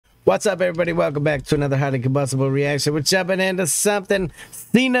What's up, everybody? Welcome back to another highly combustible reaction. We're jumping into something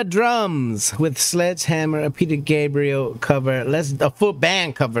sina-drums with Sledgehammer, a Peter Gabriel cover. A full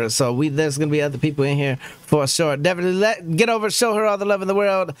band cover. So there's gonna be other people in here for sure. Definitely get over, show her all the love in the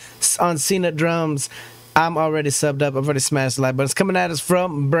world on sina-drums. I'm already subbed up. I've already smashed the like button. It's coming at us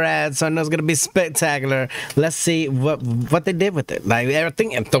from Brad, so I know it's gonna be spectacular. Let's see what they did with it. Like, I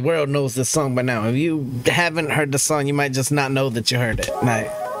think if the world knows this song by now. If you haven't heard the song, you might just not know that you heard it.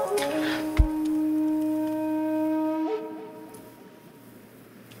 Like,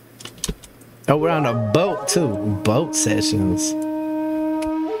 oh, we're on a boat too. Boat sessions.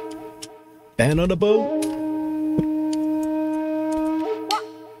 And on a boat.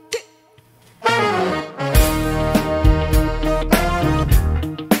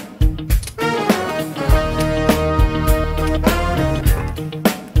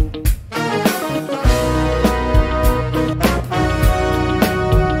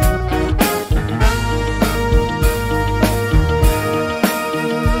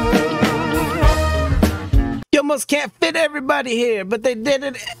 Almost can't fit everybody here, but they did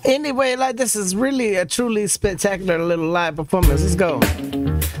it anyway. Like, this is really a truly spectacular little live performance. Let's go.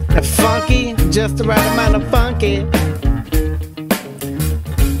 A funky, just the right amount of funky.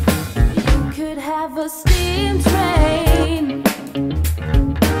 You could have a steam train.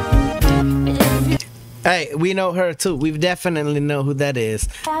 Hey, we know her too. We definitely know who that is.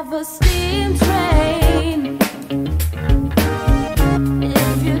 Have a steam train.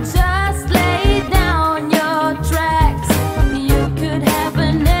 If you just lay down your tracks, you could have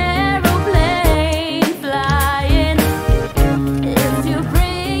an aeroplane flying. If you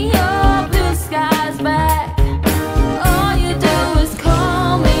bring your blue skies back, all you do is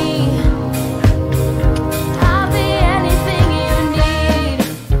call me. I'll be anything you need.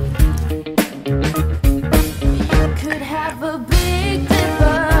 You could have a big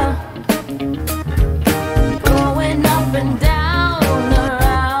dipper going up and down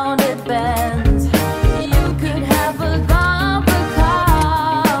around it bends. You could have a bumper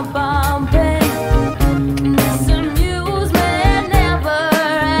car bumping. This amusement never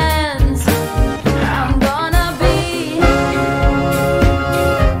ends. I'm gonna be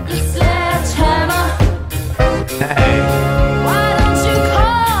your sledgehammer. Hey. Why don't you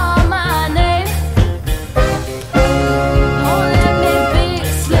call my name? Oh, let me be a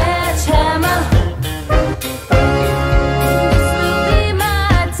sledgehammer. This will be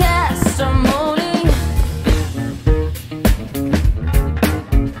my testimony.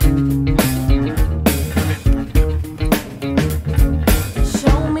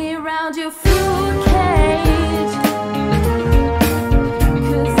 Show me around your fruit cage,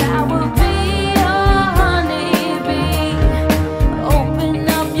 'cause I will be your honeybee. Open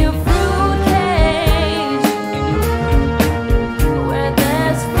up your fruit cage, where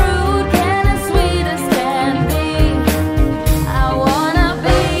there's fruit and as sweet as can be. I wanna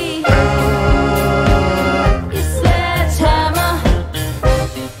be your sledgehammer.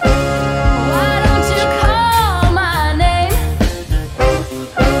 Why don't you call my name?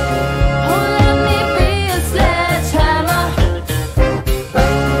 Oh, let me be a sledgehammer.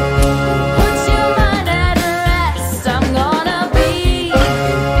 Put your mind at rest. I'm gonna be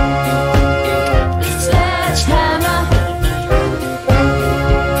the sledgehammer.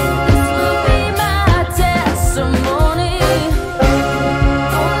 This will be my testimony.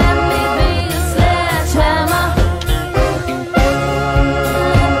 Oh, let me be a sledgehammer.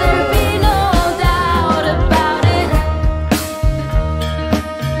 Let there be no doubt about it.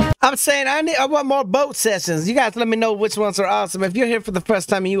 I'm saying I want more boat sessions. You guys let me know which ones are awesome. If you're here for the first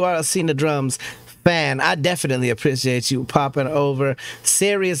time and you are a sina-drums fan, I definitely appreciate you popping over.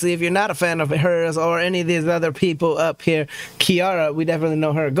 Seriously, if you're not a fan of hers or any of these other people up here, Kiara, we definitely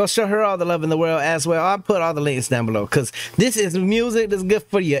know her. Go show her all the love in the world as well. I'll put all the links down below, because this is music that's good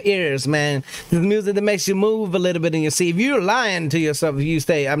for your ears, man. This is music that makes you move a little bit in your seat. If you're lying to yourself, if you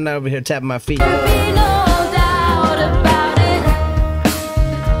say, I'm not over here tapping my feet. There be no doubt about it.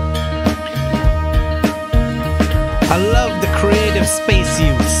 I love the creative space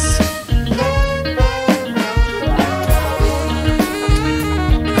use.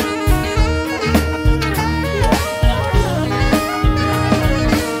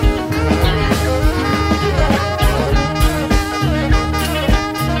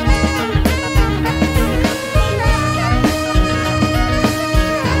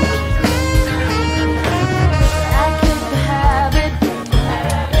 I could have it.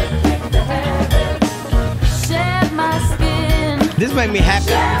 Share my skin. This make me happy.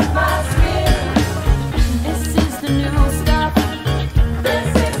 Share my skin. This is the new stuff. This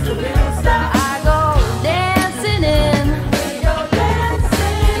is the new stuff. I go dancing in. We go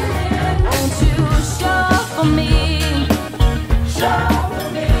dancing in.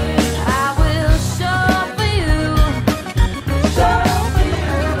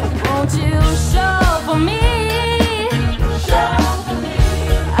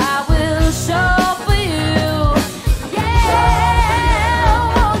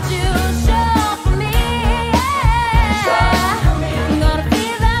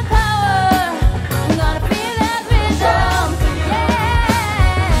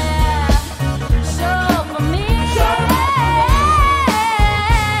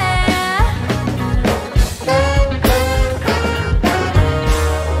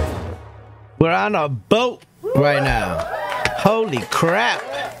 a boat right now. Holy crap.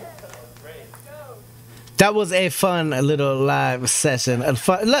 That was a fun little live session.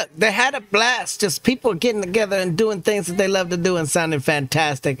 Look, they had a blast. Just people getting together and doing things that they love to do and sounding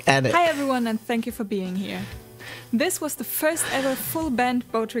fantastic at it. Hi everyone, and thank you for being here. This was the first ever full band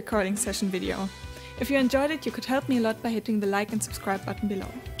boat recording session video. If you enjoyed it, you could help me a lot by hitting the like and subscribe button below.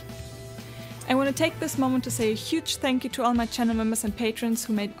 I want to take this moment to say a huge thank you to all my channel members and patrons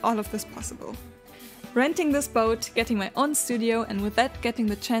who made all of this possible. Renting this boat, getting my own studio, and with that getting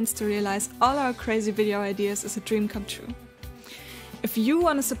the chance to realize all our crazy video ideas is a dream come true. If you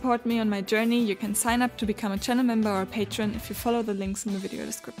want to support me on my journey, you can sign up to become a channel member or a patron if you follow the links in the video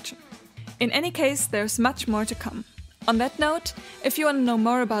description. In any case, there's much more to come. On that note, if you want to know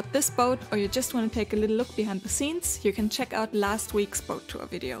more about this boat or you just want to take a little look behind the scenes, you can check out last week's boat tour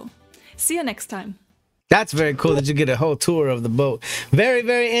video. See you next time! That's very cool that you get a whole tour of the boat. Very,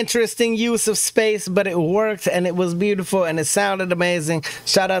 very interesting use of space, but it worked and it was beautiful and it sounded amazing.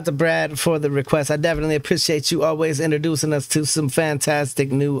 Shout out to Brad for the request. I definitely appreciate you always introducing us to some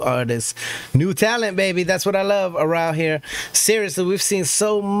fantastic new artists. New talent, baby. That's what I love around here. Seriously, we've seen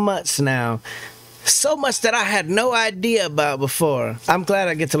so much now. So much that I had no idea about before. I'm glad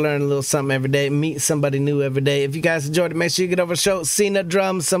I get to learn a little something every day, meet somebody new every day. If you guys enjoyed it, make sure you get over to show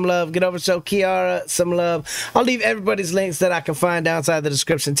sina-drums some love, get over to show Kiara some love. I'll leave everybody's links that I can find down inside the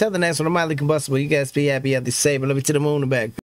description. Tell the next one, I'm Combustible. You guys be happy, healthy, safe, and love you to the moon and back.